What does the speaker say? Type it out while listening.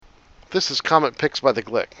This is Comet Picks by the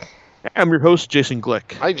Glick. I'm your host, Jason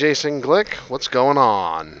Glick. Hi, Jason Glick. What's going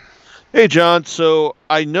on? Hey, John. So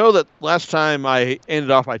I know that last time I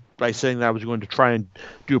ended off by saying that I was going to try and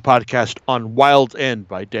do a podcast on Wild's End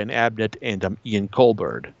by Dan Abnett and Ian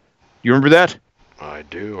Colbert. You remember that? I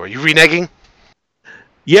do. Are you reneging?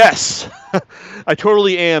 Yes, I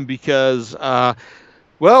totally am because,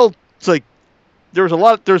 it's like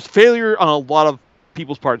there's failure on a lot of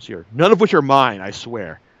people's parts here, none of which are mine, I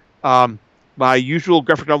swear. My usual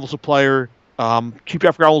graphic novel supplier,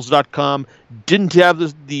 cheapgraphicnovels.com, didn't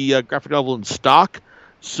have the graphic novel in stock,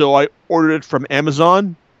 so I ordered it from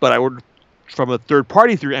Amazon, but I ordered from a third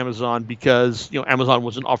party through Amazon because Amazon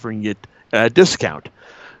wasn't offering it at a discount.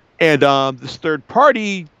 And this third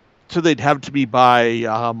party, so they'd have it to me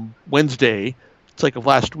by Wednesday, it's like of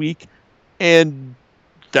last week, and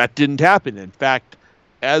that didn't happen. In fact,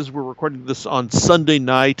 as we're recording this on Sunday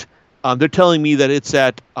night, they're telling me that it's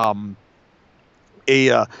at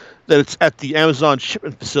it's at the Amazon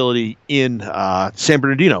shipment facility in San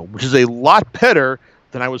Bernardino, which is a lot better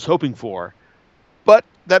than I was hoping for. But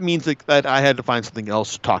that means that I had to find something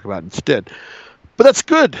else to talk about instead. But that's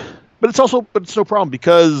good. But it's no problem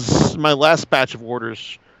because my last batch of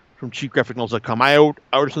orders from cheapgraphicnovels.com, I ordered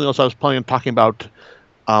something else I was planning on talking about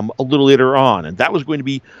a little later on, and that was going to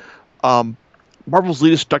be Marvel's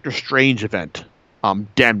latest Doctor Strange event,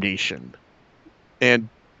 Damnation. And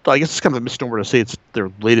I guess it's kind of a misnomer to say it's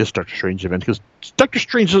their latest Doctor Strange event because Doctor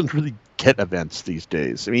Strange doesn't really get events these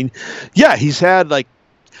days. I mean, yeah, he had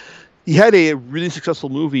a really successful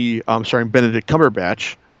movie starring Benedict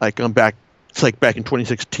Cumberbatch, back in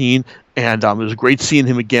 2016, and it was great seeing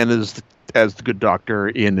him again as the Good Doctor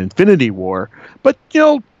in Infinity War. But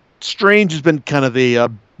Strange has been kind of a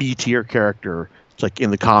B tier character. It's like in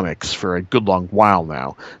the comics for a good long while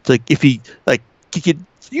now. It's like if he could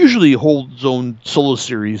usually hold his own solo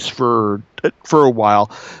series for a while,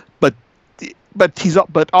 but at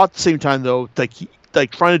the same time though,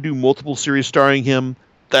 trying to do multiple series starring him,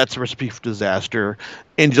 that's a recipe for disaster.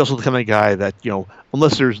 And he's also the kind of guy that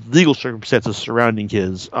unless there's legal circumstances surrounding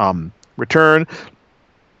his return,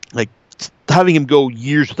 like having him go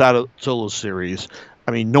years without a solo series,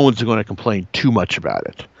 I mean, no one's going to complain too much about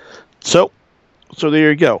it. So there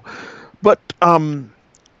you go. But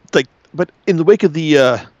But in the wake of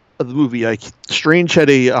the movie, Strange had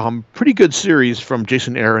a pretty good series from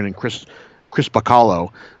Jason Aaron and Chris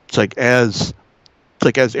Bacalo. It's like as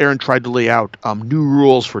Aaron tried to lay out new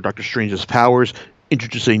rules for Doctor Strange's powers,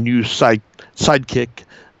 introduce a new sidekick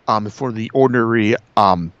for the ordinary.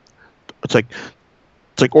 It's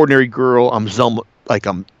like ordinary girl Zelma,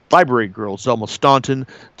 library girl Zelma Staunton.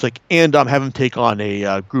 And have him take on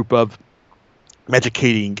a group of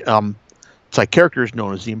magicating characters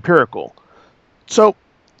known as the Empirical. So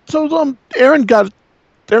Aaron got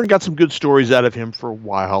some good stories out of him for a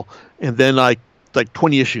while, and then like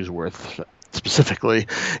 20 issues worth specifically,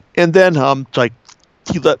 and then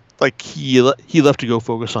he left to go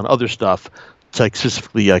focus on other stuff,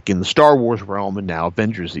 specifically in the Star Wars realm and now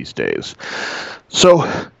Avengers these days. So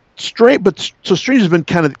Strange has been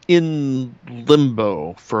kind of in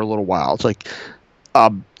limbo for a little while. It's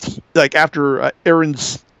after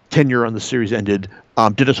Aaron's tenure on the series ended,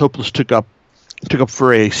 Dennis Hopeless took up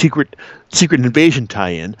for a secret invasion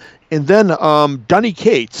tie-in, and then Donny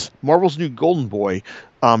Cates, Marvel's new Golden Boy,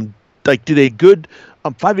 did a good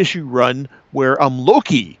 5-issue run where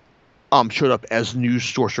Loki showed up as new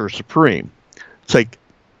Sorcerer Supreme.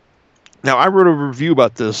 Now I wrote a review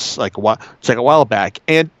about this a while back,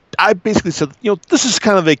 and I basically said this is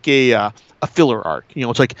kind of like a filler arc.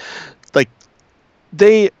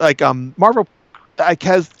 Marvel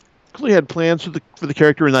has clearly had plans for the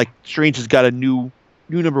character, and Strange has got a new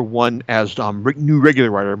number one as new regular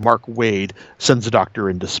writer Mark Waid sends the Doctor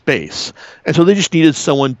into space, and so they just needed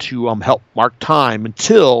someone to help mark time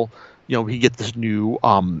until he get this new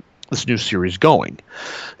series going.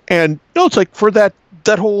 And for that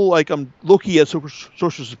whole Loki as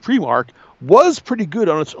Sorcerer Supreme arc was pretty good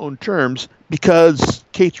on its own terms, because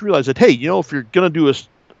Cates realized that, hey, if you're gonna do a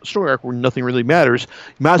story arc where nothing really matters,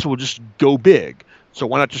 you might as well just go big. So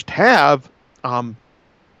why not just have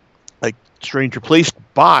Strange replaced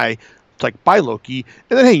by Loki,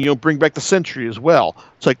 and then hey, bring back the Sentry as well.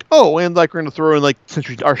 It's and we're gonna throw in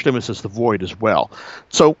Sentry's arch nemesis, the Void, as well.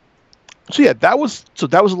 So yeah, that was a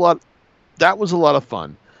lot of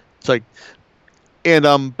fun. But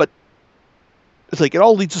it's it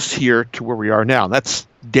all leads us here to where we are now, and that's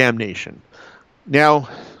Damnation. Now,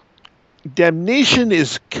 Damnation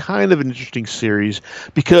is kind of an interesting series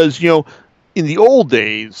because in the old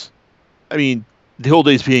days, I mean, the old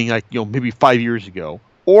days being maybe 5 years ago,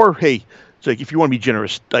 or hey, if you want to be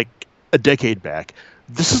generous, a decade back,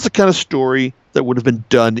 this is the kind of story that would have been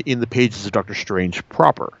done in the pages of Doctor Strange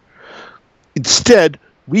proper. Instead,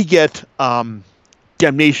 we get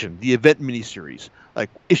Damnation, the event miniseries, like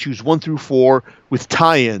issues 1 through 4 with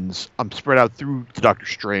tie-ins spread out through the Doctor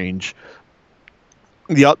Strange,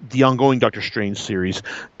 the ongoing Doctor Strange series,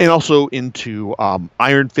 and also into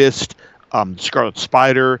Iron Fist, Scarlet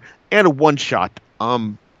Spider, and a one-shot.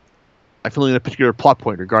 I feel in a particular plot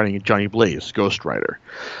point regarding Johnny Blaze, Ghost Rider.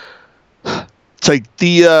 It's like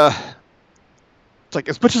it's like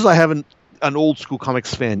as much as I have an old school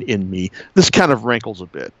comics fan in me, this kind of rankles a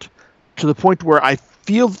bit, to the point where I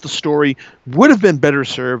feel that the story would have been better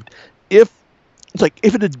served if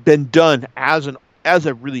it had been done as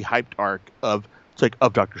a really hyped arc of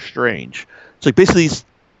Doctor Strange. It's like basically,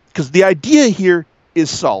 because the idea here is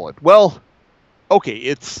solid. Well, okay,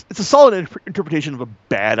 it's a solid interpretation of a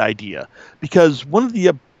bad idea, because one of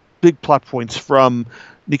the big plot points from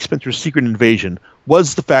Nick Spencer's Secret Invasion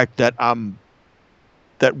was the fact that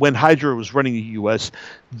that when Hydra was running the U.S.,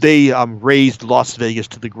 they razed Las Vegas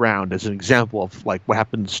to the ground as an example of like what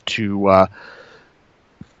happens to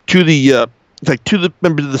the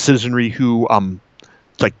members of the citizenry who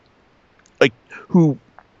who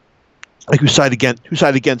side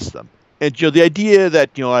against them. And the idea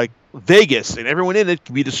that like Vegas and everyone in it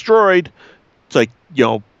can be destroyed, it's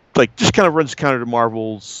just kind of runs counter to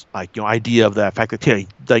Marvel's idea of that fact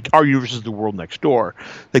that our universe is the world next door.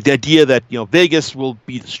 Like the idea that Vegas will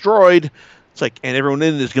be destroyed, and everyone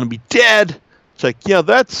in it is going to be dead.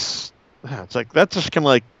 That's just kind of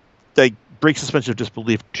like breaks suspension of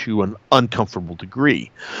disbelief to an uncomfortable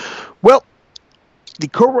degree. Well,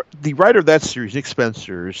 the writer of that series, Nick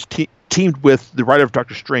Spencer, teamed with the writer of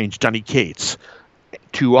Doctor Strange, Donny Cates,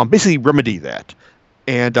 to basically remedy that.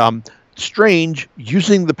 And Strange,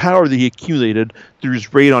 using the power that he accumulated through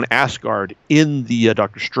his raid on Asgard in the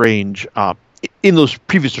Doctor Strange, in those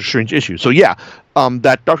previous Doctor Strange issues. So yeah,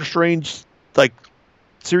 that Doctor Strange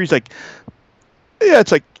series, I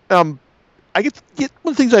guess one of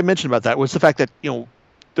the things I mentioned about that was the fact that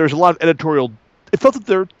there's a lot of editorial. It felt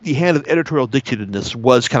that the hand of editorial dictatedness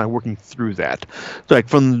was kind of working through that,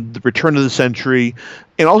 from the Return of the Century,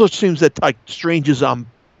 and also it seems that Strange's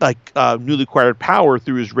newly acquired power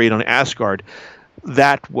through his raid on Asgard,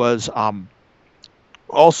 that was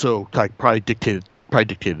also probably dictated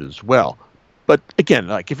as well. But again,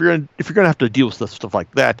 if you're gonna have to deal with stuff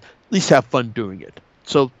like that, at least have fun doing it.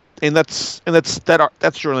 So that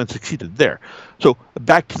storyline succeeded there. So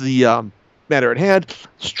back to the matter at hand.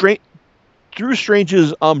 Through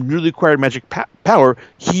Strange's newly acquired magic power,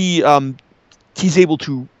 he's able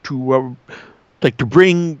to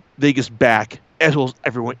bring Vegas back, as well as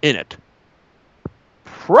everyone in it.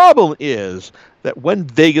 Problem is that when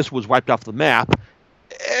Vegas was wiped off the map,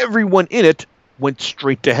 everyone in it went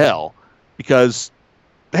straight to hell, because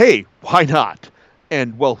hey, why not?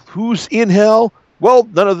 And well, who's in hell? Well,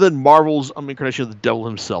 none other than Marvel's incarnation of the devil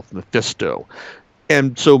himself, Mephisto.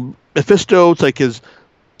 And so Mephisto,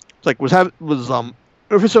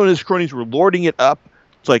 Mephisto and his cronies were lording it up.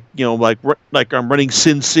 It's I'm running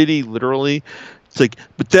Sin City, literally.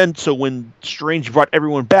 But then, so when Strange brought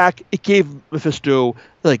everyone back, it gave Mephisto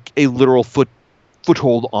a literal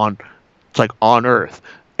foothold on Earth.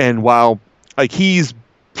 And while he's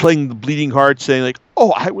playing the bleeding heart, saying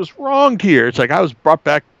 "Oh, I was wronged here," it's I was brought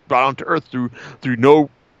onto Earth through no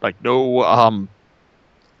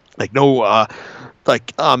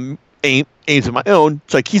aims of my own.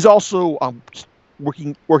 It's he's also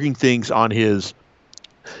working things on his.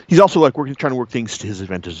 He's also trying to work things to his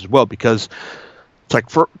advantage as well, because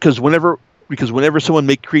it's whenever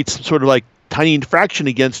someone creates some sort of tiny infraction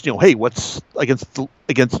against what's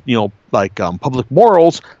against public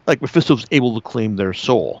morals, Mephisto's able to claim their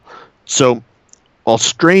soul. So while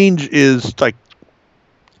Strange is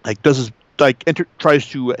tries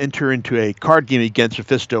to enter into a card game against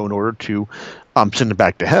Mephisto in order to send him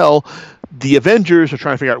back to hell, the Avengers are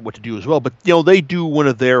trying to figure out what to do as well. But they do one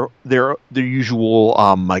of their usual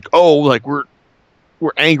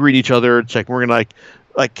we're angry at each other. It's we're gonna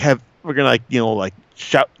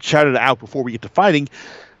shout it out before we get to fighting.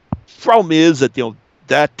 Problem is that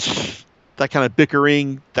that kind of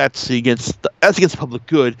bickering, that's against the public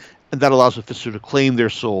good, and that allows Mephisto to claim their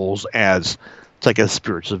souls as as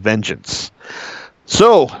spirits of vengeance.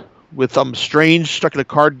 So with Strange stuck in a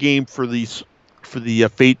card game for the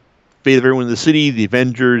fate of everyone in the city, the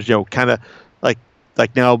Avengers kind of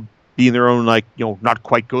now being their own not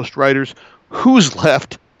quite Ghost Riders, who's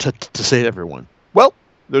left to save everyone? Well,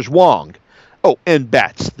 there's Wong. Oh, and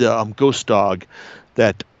Bats, the ghost dog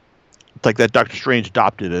that that Doctor Strange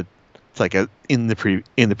adopted it in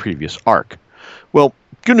the previous arc. Well,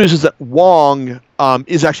 good news is that Wong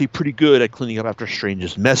is actually pretty good at cleaning up after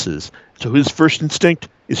Strange's messes. So his first instinct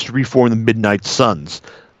is to reform the Midnight Suns,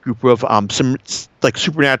 group of some like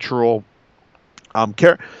supernatural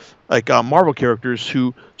Marvel characters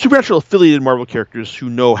supernatural affiliated Marvel characters who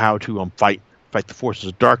know how to fight the forces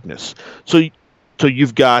of darkness. So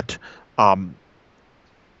you've got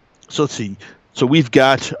so let's see. So we've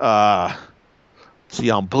got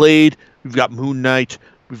Blade, we've got Moon Knight,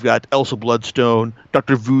 we've got Elsa Bloodstone,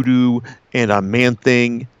 Dr. Voodoo, and Man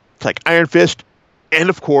Thing. It's like Iron Fist, and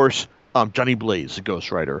of course Johnny Blaze, the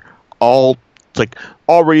Ghost Rider. All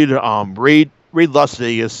ready to raid Las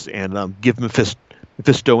Vegas and give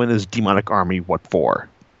Mephisto and his demonic army what for.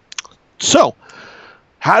 So,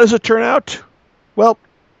 how does it turn out? Well,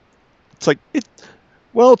 it's like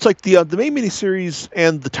the main miniseries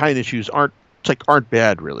and the tie-in issues aren't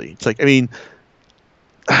bad really. Nick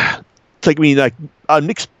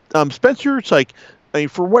Spencer.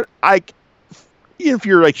 For what even if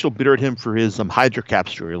you're still bitter at him for his Hydra Cap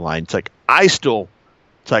storyline, I still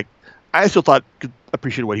could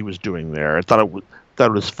appreciate what he was doing there. I thought it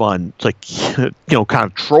was fun. It's kind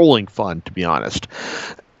of trolling fun, to be honest.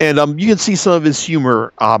 And you can see some of his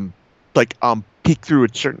humor peek through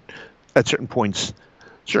at certain points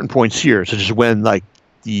here, such as when some of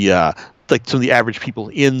the average people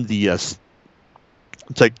in the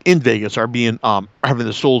in Vegas are being having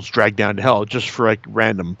their souls dragged down to hell just for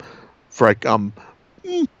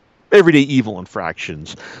everyday evil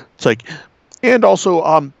infractions. And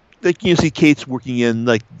also you see Kate's working in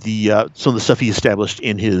some of the stuff he established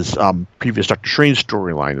in his previous Doctor Strange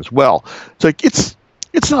storyline as well.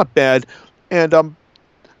 It's not bad, and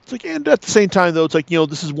and at the same time though,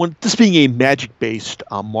 this being a magic-based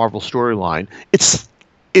Marvel storyline, it's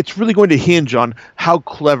really going to hinge on how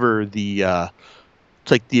clever the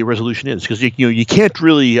resolution is, because you can't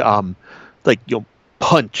really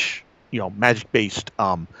punch magic-based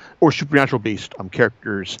or supernatural-based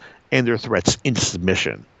characters and their threats into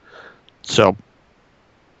submission. So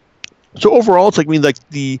overall, on one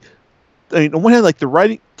hand, the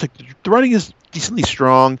writing is decently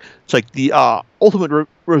strong. It's the ultimate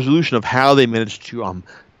resolution of how they managed to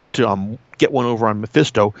get one over on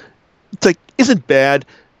Mephisto. Isn't bad,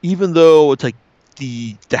 even though the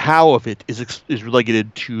how of it is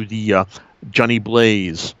relegated to the Johnny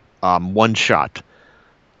Blaze one shot.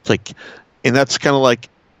 And that's kind of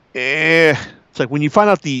it's when you find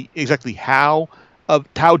out the exactly how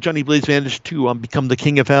Johnny Blaze managed to become the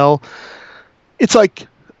King of Hell, it's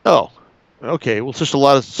oh, okay, well, it's just a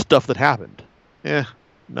lot of stuff that happened.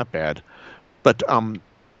 Not bad. But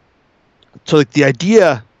the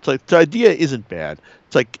idea isn't bad.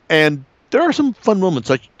 And there are some fun moments,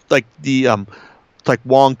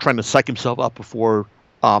 Wong trying to psych himself up before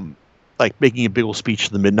making a big old speech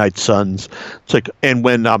to the Midnight Suns. And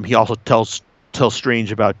when he also tells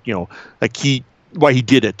Strange about why he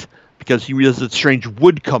did it, because he realized that Strange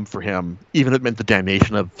would come for him, even if it meant the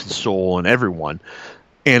damnation of his soul and everyone.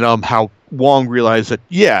 And how Wong realized that,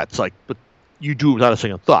 but you do it without a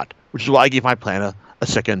second thought, which is why I gave my plan a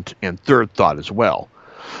second and third thought as well.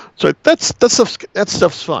 So that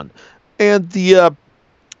stuff's fun. And where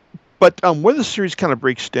the series kind of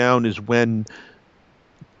breaks down is when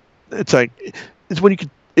comparing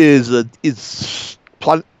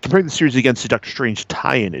the series against the Doctor Strange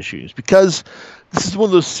tie-in issues, because this is one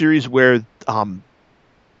of those series where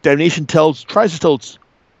Damnation tries to tell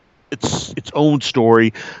its own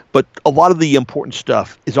story, but a lot of the important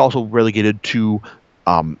stuff is also relegated to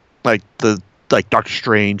Doctor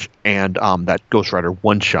Strange and that Ghost Rider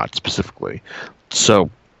one shot specifically. So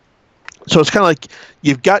it's kind of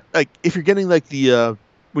you've got if you're getting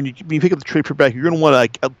when you pick up the trade paperback, you're going to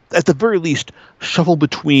want to at the very least shuffle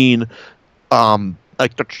between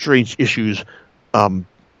Doctor Strange issues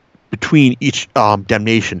between each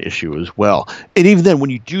Damnation issue as well. And even then, when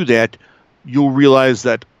you do that, you'll realize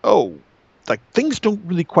that things don't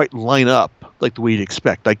really quite line up the way you'd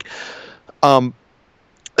expect. The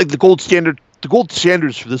gold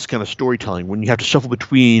standards for this kind of storytelling, when you have to shuffle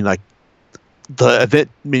between the event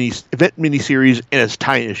miniseries and its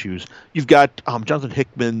tie-in issues, you've got Jonathan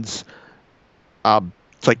Hickman's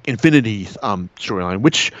Infinity storyline,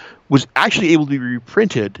 which was actually able to be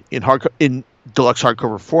reprinted in deluxe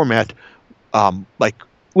hardcover format,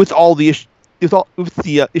 with all the issues of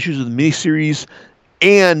the miniseries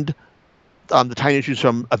and the tie-in issues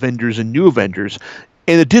from Avengers and New Avengers,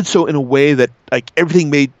 and it did so in a way that everything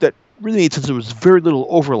really made sense. There was very little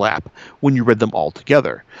overlap when you read them all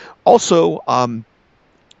together. Also,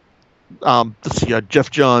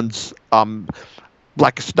 Jeff Johns'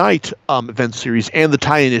 Blackest Night event series and the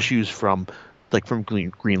tie-in issues from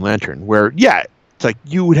Green Lantern, where It's like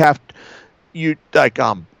you would have you like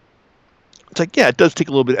it's like yeah, it does take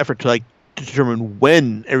a little bit of effort to like determine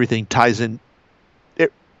when everything ties in.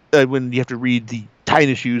 When you have to read the tie-in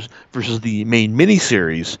issues versus the main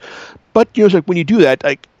miniseries, but it's like when you do that,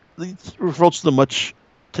 like it results in a much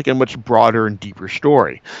broader and deeper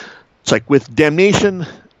story. It's like with Damnation,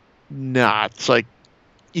 nah. It's like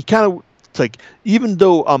you kind of it's like even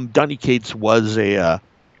though Donny Cates was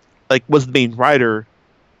was the main writer,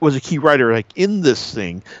 was a key writer like in this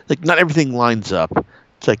thing, like not everything lines up.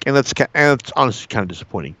 It's like and that's honestly kind of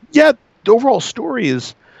disappointing. Yeah, the overall story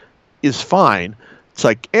is fine. It's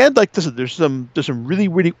like and like this, there's some really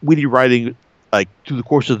witty writing like through the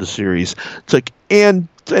course of the series. It's like and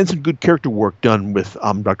some good character work done with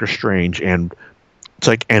Doctor Strange and it's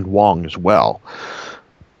like and Wong as well.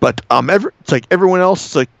 But it's like everyone else.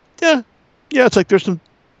 It's like yeah. It's like there's some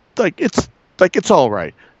it's all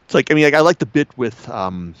right. It's like I mean like I like the bit with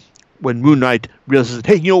when Moon Knight realizes that,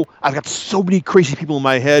 hey, I've got so many crazy people in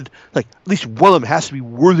my head. Like at least one of them has to be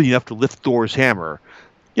worthy enough to lift Thor's hammer.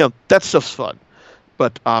 That stuff's fun.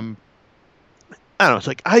 But I don't know. It's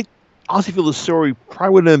like I honestly feel the story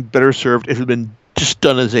probably would have been better served if it had been just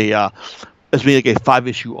done as being like a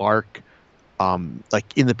 5-issue arc, like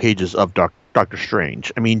in the pages of Doctor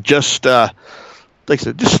Strange. I mean, just like I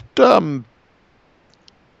said, just I don't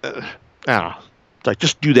know. It's like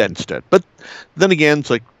just do that instead. But then again, it's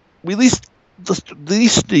like at least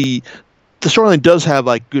the storyline does have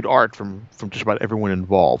like good art from just about everyone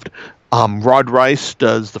involved. Rod Rice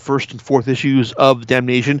does the first and fourth issues of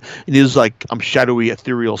Damnation. It is like shadowy,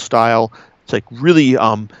 ethereal style. It's like really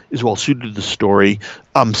is well suited to the story.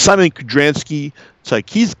 Simon Kudransky, it's like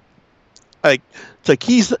his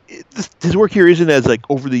work here isn't as like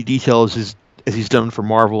overly detailed as he's done for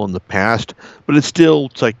Marvel in the past, but it's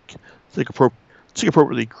still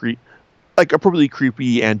appropriately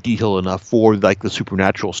creepy and detailed enough for like the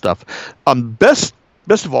supernatural stuff.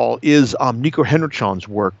 Best of all is Nico Henrichon's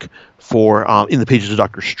work for in the pages of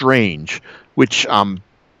Doctor Strange, which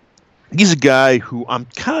he's a guy who I'm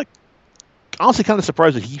honestly kind of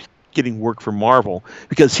surprised that he's getting work for Marvel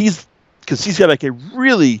because he's got like a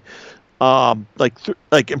really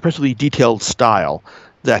like impressively detailed style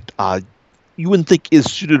that you wouldn't think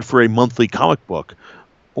is suited for a monthly comic book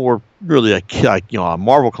or really like a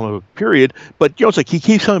Marvel comic book period. But it's like he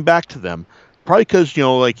keeps coming back to them, probably because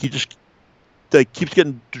like he just keeps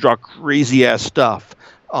getting to draw crazy ass stuff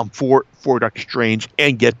for Doctor Strange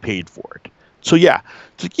and get paid for it. So yeah,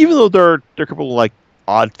 it's like even though there are a couple of like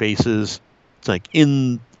odd faces, it's like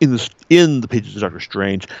in the pages of Doctor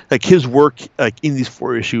Strange, like his work like in these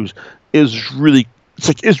 4 issues is really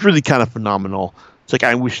kind of phenomenal. It's like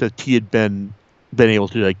I wish that he had been able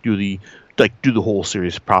to do the whole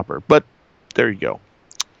series proper. But there you go.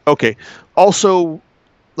 Okay. Also,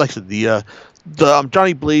 like I said, the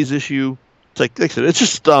Johnny Blaze issue. It's like I said, it's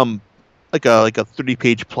just like a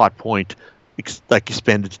 30-page plot point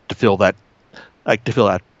expanded to fill that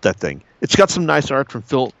thing. It's got some nice art from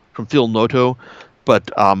Phil Noto,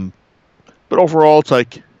 but overall it's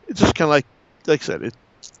just kind of like I said,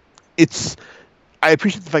 it's I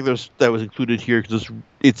appreciate the fact that was included here because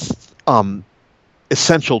it's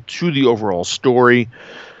essential to the overall story.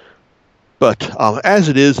 But as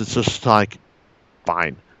it is, it's just like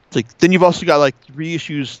fine. It's like then you've also got like 3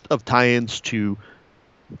 issues of tie-ins to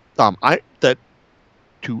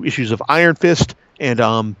issues of Iron Fist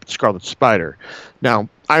and Scarlet Spider. Now,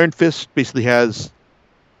 Iron Fist basically has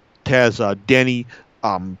Danny,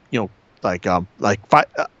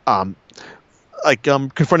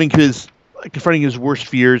 confronting his worst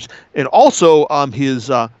fears, and also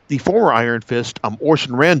the former Iron Fist,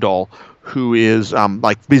 Orson Randall, who is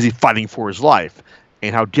busy fighting for his life,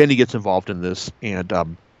 and how Danny gets involved in this, and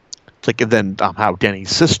how Danny's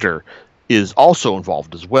sister is also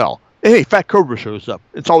involved as well. And hey, Fat Cobra shows up.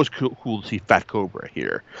 It's always cool to see Fat Cobra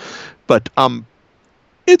here, but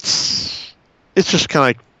it's just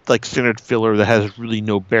kind of like standard filler that has really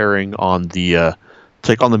no bearing on the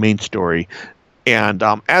on the main story. And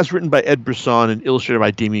as written by Ed Brisson and illustrated by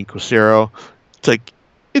Damian Cosero,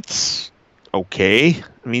 it's okay.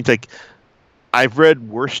 I mean, I've read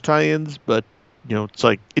worse tie-ins, but it's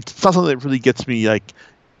not something that really gets me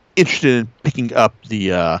interested in picking up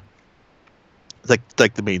the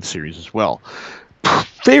the main series as well.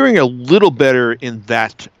 Favoring a little better in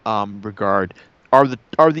that regard are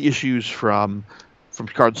the issues from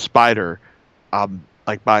Scarlet Spider,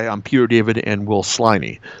 by Peter David and Will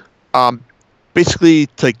Sliney. Basically,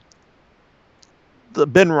 it's the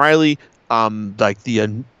Ben Reilly,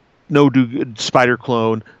 the no-do-good Spider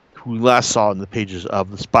clone who we last saw in the pages of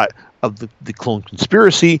the Clone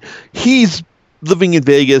Conspiracy. He's living in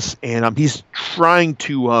Vegas, and he's trying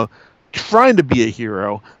to be a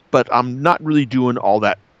hero, but I'm not really doing all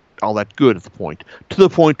that good at the point. To the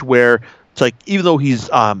point where it's like, even though he's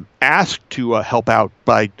asked to help out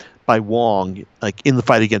by Wong, like in the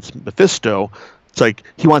fight against Mephisto, it's like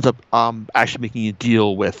he winds up actually making a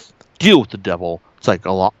deal with the devil. It's like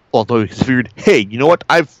a lot. Although he's figured, hey, you know what?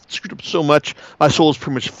 I've screwed up so much, my soul is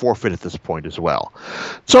pretty much forfeit at this point as well.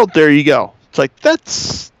 So there you go. It's like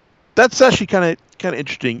that's actually kind of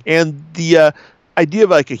interesting, and the idea of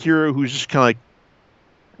like a hero who's just kind of like,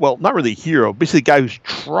 well, not really a hero, basically a guy who's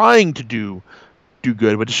trying to do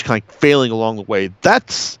good, but just kind of like failing along the way.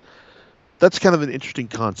 That's kind of an interesting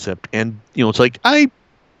concept, and it's like I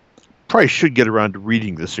probably should get around to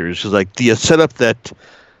reading this series because like the setup that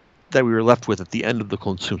we were left with at the end of the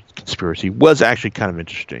conspiracy was actually kind of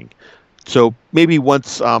interesting. So maybe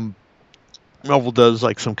once Marvel does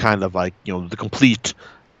like some kind of like the complete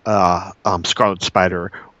Scarlet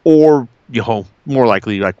Spider, or more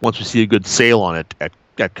likely like once we see a good sale on it at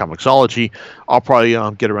Comixology, I'll probably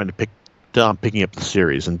get around to picking up the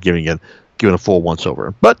series and giving it a full once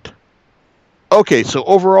over. But okay, so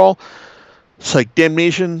overall, it's like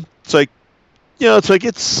Damnation. It's like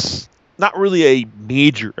it's not really a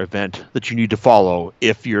major event that you need to follow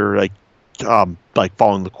if you're like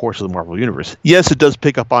following the course of the Marvel Universe. Yes, it does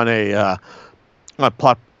pick up on a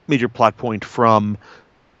major plot point from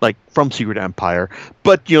Secret Empire,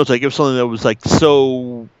 but it's like if something that was like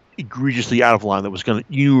so egregiously out of line that was gonna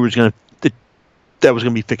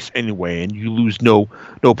be fixed anyway, and you lose no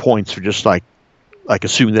points for just like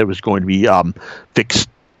assuming that it was going to be fixed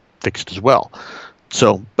as well.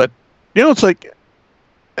 So, but it's like.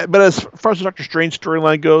 But as far as the Doctor Strange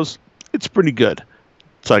storyline goes, it's pretty good.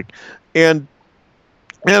 It's like, and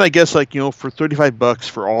I guess like for $35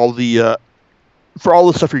 for all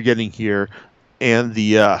the stuff you're getting here, and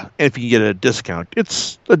and if you can get a discount,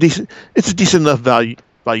 it's a decent enough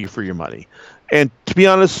value for your money. And to be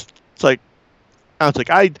honest, it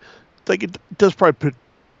does probably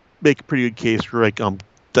make a pretty good case for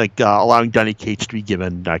allowing Donny Cates to be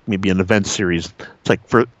given like maybe an event series. It's like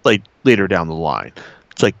for like later down the line.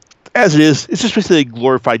 It's like, as it is, it's just basically a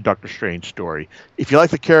glorified Doctor Strange story. If you like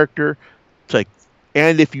the character, it's like,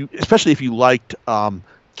 and especially if you liked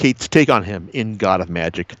Kate's take on him in God of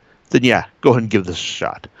Magic, then yeah, go ahead and give this a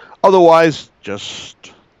shot. Otherwise,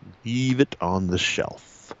 just leave it on the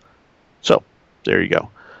shelf. So, there you go.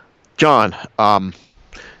 John,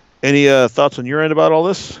 any thoughts on your end about all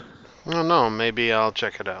this? I don't know. Maybe I'll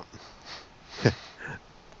check it out.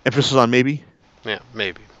 Emphasis on maybe? Yeah,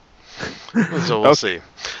 maybe. So we'll see.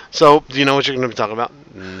 So, do you know what you're going to be talking about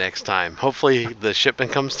next time? Hopefully the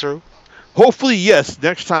shipment comes through. Hopefully, yes.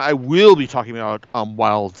 Next time I will be talking about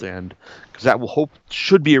Wild's End, because that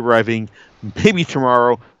should be arriving maybe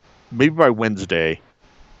tomorrow, maybe by Wednesday.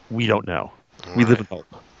 We don't know. We live in hope.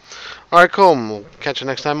 All right, cool. We'll catch you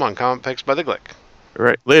next time on Comic Picks by the Glick. All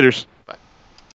right, laters.